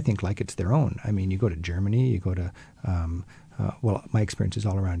jazz, I think, like it's their own. I mean, you go to Germany, you go to, my experience is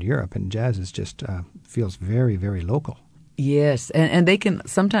all around Europe, and jazz is just feels very, very local. Yes, and they can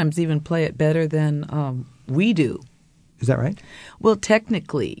sometimes even play it better than we do. Is that right? Well,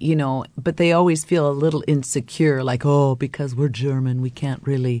 technically, but they always feel a little insecure, like, because we're German, we can't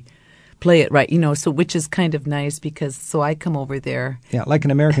really play it right, so which is kind of nice so I come over there. Yeah, like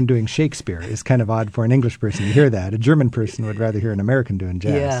an American doing Shakespeare is kind of odd for an English person to hear that. A German person would rather hear an American doing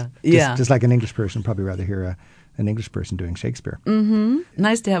jazz. Just like an English person probably rather hear an English person doing Shakespeare. Mm-hmm.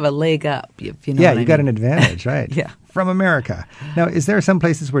 Nice to have a leg up, if you know what I mean. Got an advantage, right? Yeah. From America. Now, is there some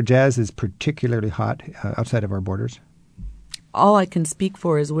places where jazz is particularly hot outside of our borders? All I can speak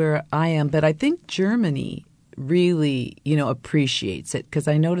for is where I am, but I think Germany really, appreciates it, because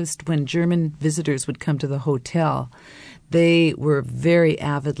I noticed when German visitors would come to the hotel, they were very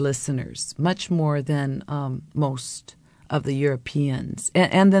avid listeners, much more than most of the Europeans,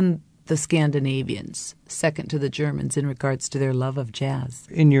 and then the Scandinavians, second to the Germans in regards to their love of jazz.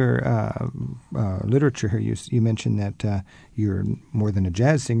 In your literature here, you mentioned that you're more than a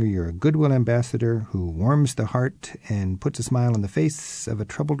jazz singer, you're a goodwill ambassador who warms the heart and puts a smile on the face of a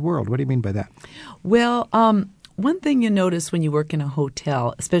troubled world. What do you mean by that? Well, one thing you notice when you work in a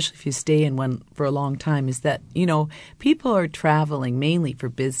hotel, especially if you stay in one for a long time, is that, people are traveling mainly for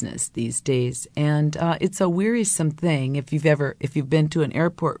business these days. And it's a wearisome thing if you've been to an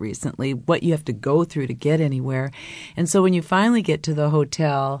airport recently, what you have to go through to get anywhere. And so when you finally get to the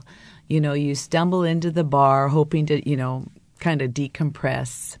hotel, you stumble into the bar hoping to, kind of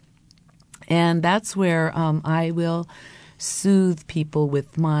decompress. And that's where I will soothe people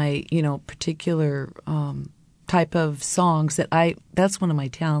with my, particular type of songs that's one of my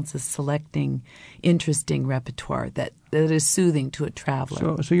talents, is selecting interesting repertoire that is soothing to a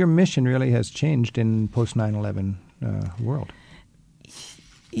traveler. So your mission really has changed in post 9/11 world.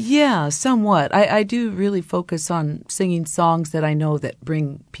 Yeah, somewhat. I do really focus on singing songs that I know that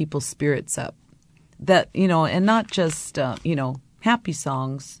bring people's spirits up. That, and not just, happy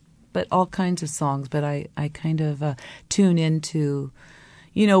songs, but all kinds of songs. But I kind of tune into,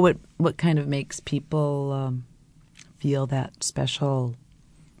 what kind of makes people feel that special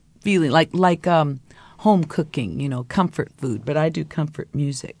feeling, like home cooking, comfort food. But I do comfort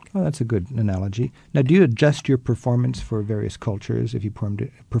music. Oh, that's a good analogy. Now, do you adjust your performance for various cultures? If you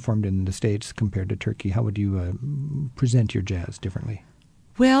performed in the States compared to Turkey, how would you present your jazz differently?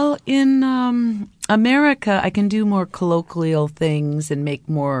 Well, in America, I can do more colloquial things and make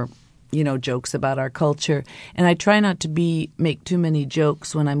more jokes about our culture. And I try not to make too many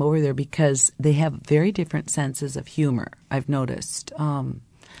jokes when I'm over there because they have very different senses of humor, I've noticed.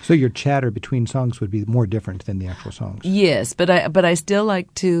 So your chatter between songs would be more different than the actual songs. Yes, but I still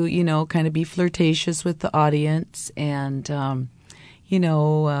like to, kind of be flirtatious with the audience and,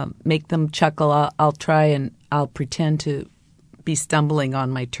 make them chuckle. I'll try and I'll pretend to be stumbling on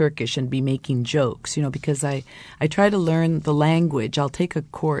my Turkish and be making jokes, because I try to learn the language. I'll take a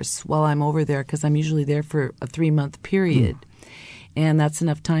course while I'm over there because I'm usually there for a 3-month period. And that's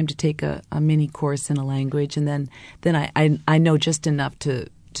enough time to take a mini course in a language. And then I know just enough to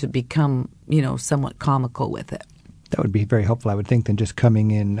become, somewhat comical with it. That would be very helpful, I would think, than just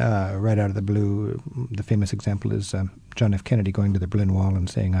coming in right out of the blue. The famous example is John F. Kennedy going to the Berlin Wall and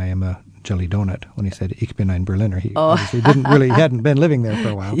saying, "I am a jelly donut," when he said, "Ich bin ein Berliner." He obviously hadn't been living there for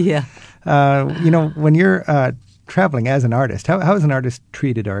a while. Yeah. When you're traveling as an artist, how is an artist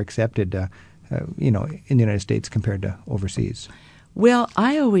treated or accepted, in the United States compared to overseas? Well,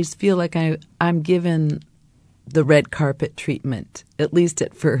 I always feel like I'm given the red carpet treatment, at least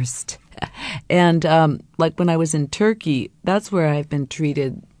at first. And like when I was in Turkey, that's where I've been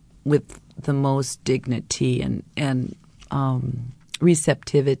treated with the most dignity and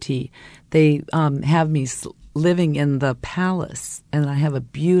receptivity. They have me living in the palace, and I have a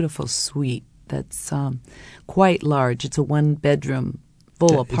beautiful suite that's quite large. It's a 1-bedroom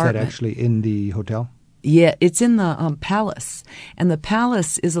full apartment. Is that actually in the hotel? Yeah, it's in the palace, and the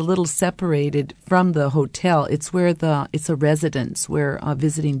palace is a little separated from the hotel. It's where it's a residence where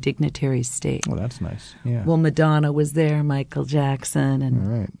visiting dignitaries stay. Oh, that's nice. Yeah. Well, Madonna was there, Michael Jackson, and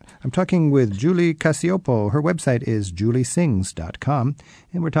all right. I'm talking with Julie Cacioppo. Her website is juliesings.com,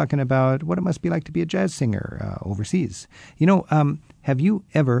 and we're talking about what it must be like to be a jazz singer overseas. Have you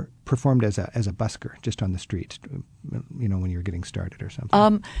ever performed as a busker just on the street, when you're getting started or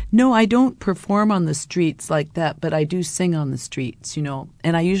something? No, I don't perform on the streets like that, but I do sing on the streets,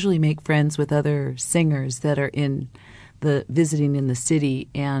 and I usually make friends with other singers that are visiting in the city.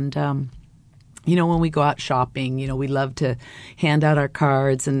 And, when we go out shopping, we love to hand out our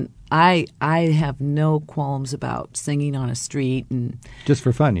cards, and I have no qualms about singing on a street. And just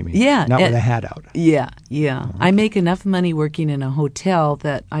for fun, you mean? Yeah. Not with a hat out. Yeah. Oh, okay. I make enough money working in a hotel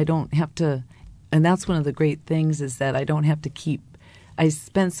that I don't have to, and that's one of the great things is that I don't have to I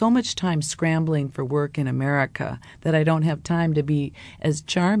spend so much time scrambling for work in America that I don't have time to be as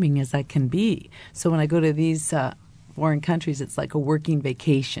charming as I can be. So when I go to these foreign countries, it's like a working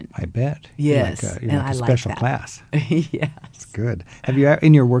vacation. I bet. Yes. You're like a special class. Yes. That's good.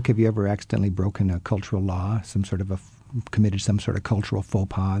 In your work, have you ever accidentally broken a cultural law, committed some sort of cultural faux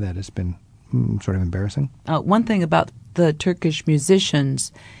pas that has been sort of embarrassing? One thing about the Turkish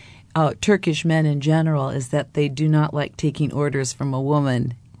musicians, Turkish men in general, is that they do not like taking orders from a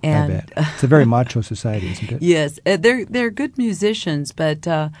woman. And, I bet. It's a very macho society, isn't it? Yes. They're good musicians, but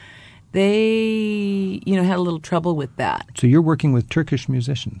they, had a little trouble with that. So you're working with Turkish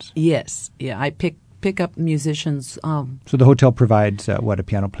musicians? Yes. Yeah, I pick up musicians. So the hotel provides, a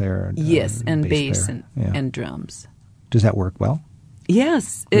piano player? Yes, and bass player. and drums. Does that work well?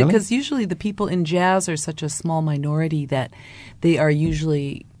 Yes, Really? Because usually the people in jazz are such a small minority that they are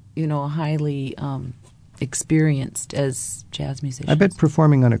usually, highly experienced as jazz musicians. I bet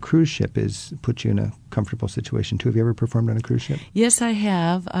performing on a cruise ship puts you in a comfortable situation, too. Have you ever performed on a cruise ship? Yes, I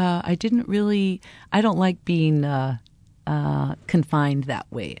have. I don't like being confined that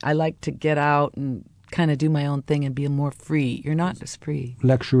way. I like to get out and kind of do my own thing and be more free. You're not as free.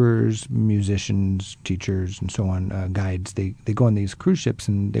 Lecturers, musicians, teachers, and so on, guides, they go on these cruise ships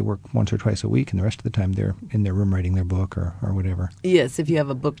and they work once or twice a week, and the rest of the time they're in their room writing their book or whatever. Yes, if you have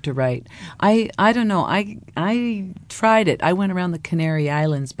a book to write. I don't know. I tried it. I went around the Canary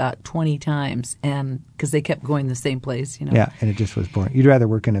Islands about 20 times, and because they kept going the same place, Yeah, and it just was boring. You'd rather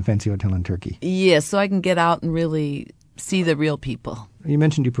work in a fancy hotel in Turkey. Yes, so I can get out and really see the real people. You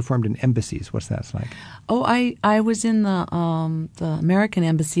mentioned you performed in embassies. What's that like? Oh, I was in the American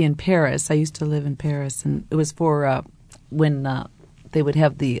Embassy in Paris. I used to live in Paris, and it was for when they would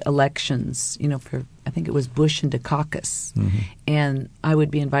have the elections, for, I think it was Bush and Dukakis. Mm-hmm. And I would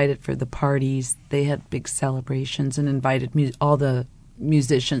be invited for the parties. They had big celebrations and invited all the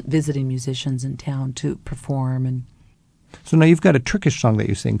visiting musicians in town to perform. And so now you've got a Turkish song that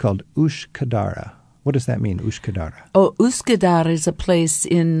you sing called Üsküdar. What does that mean, Üsküdar? Oh, Üsküdar is a place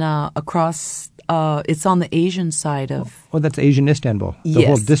in across. It's on the Asian side of. Oh, that's Asian Istanbul. The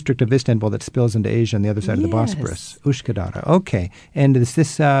whole district of Istanbul that spills into Asia on the other side of the Bosporus. Üsküdar. Okay. And is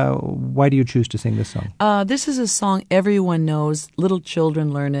this? Why do you choose to sing this song? This is a song everyone knows. Little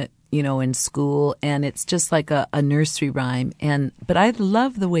children learn it. in school, and it's just like a nursery rhyme. But I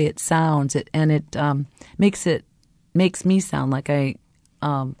love the way it sounds, it makes me sound like I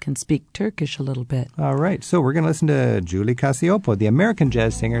can speak Turkish a little bit. All right, so we're going to listen to Julie Cassioppo, the American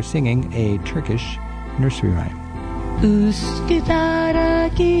jazz singer, singing a Turkish nursery rhyme. Üsküdar'a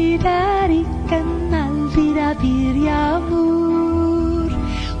giderken aldıra bir yağmur.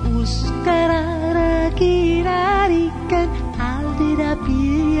 Üsküdar'a giderken aldıra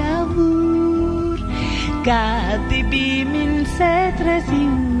bir yağmur. Katibimin setresi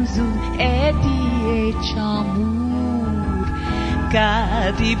uzun ediye çamur.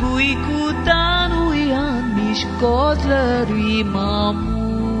 Katip uykudan uyanmış gözleri mamur.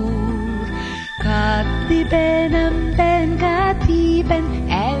 Katibenim ben katiben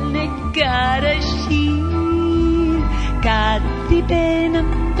eline karışır. Katibenim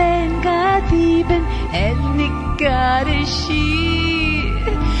ben katiben eline karışır.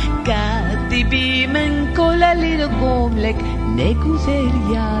 Katibimin kolalı gömlek ne güzel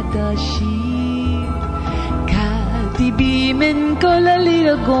yadaşır. Katibimin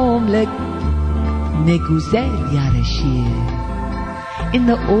kolalı gömlek ne güzel yadaşır. In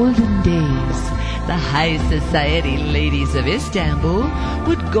the olden days, the high society ladies of Istanbul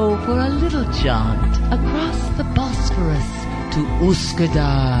would go for a little jaunt across the Bosphorus to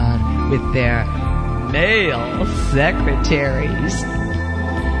Üsküdar with their male secretaries.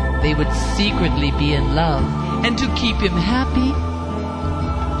 They would secretly be in love, and to keep him happy,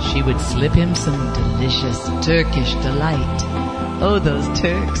 she would slip him some delicious Turkish delight. Oh, those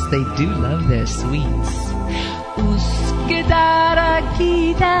Turks, they do love their sweets. Üsküdar'a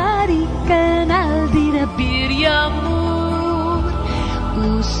giderken aldıra bir yağmur.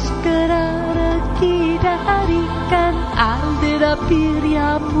 Üsküdar'a giderken aldıra bir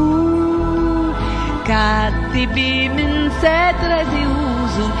yağmur. Katibimin setresi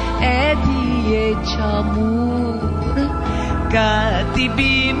uzun ediye çamur.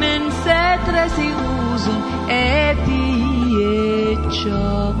 Katibimin setresi uzun ediye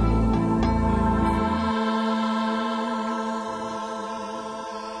çamur.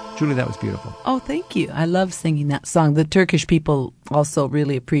 Julie, that was beautiful. Oh, thank you. I love singing that song. The Turkish people also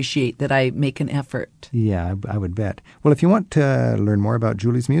really appreciate that I make an effort. Yeah, I would bet. Well, if you want to learn more about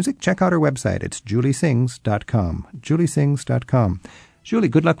Julie's music, check out her website. It's juliesings.com. juliesings.com. Julie,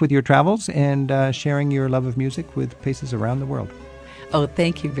 good luck with your travels and sharing your love of music with places around the world. Oh,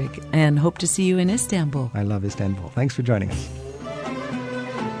 thank you, Rick, and hope to see you in Istanbul. I love Istanbul. Thanks for joining us.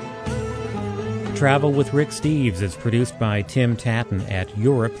 Travel with Rick Steves is produced by Tim Tatton at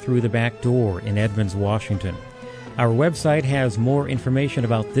Europe Through the Back Door in Edmonds, Washington. Our website has more information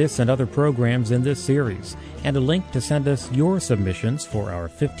about this and other programs in this series, and a link to send us your submissions for our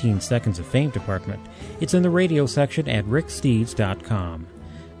 15 Seconds of Fame department. It's in the radio section at ricksteves.com.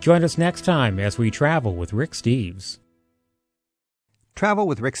 Join us next time as we travel with Rick Steves. Travel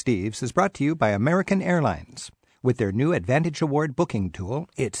with Rick Steves is brought to you by American Airlines. With their new Advantage Award booking tool,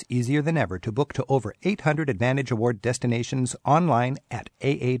 it's easier than ever to book to over 800 Advantage Award destinations online at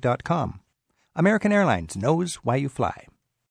aa.com. American Airlines knows why you fly.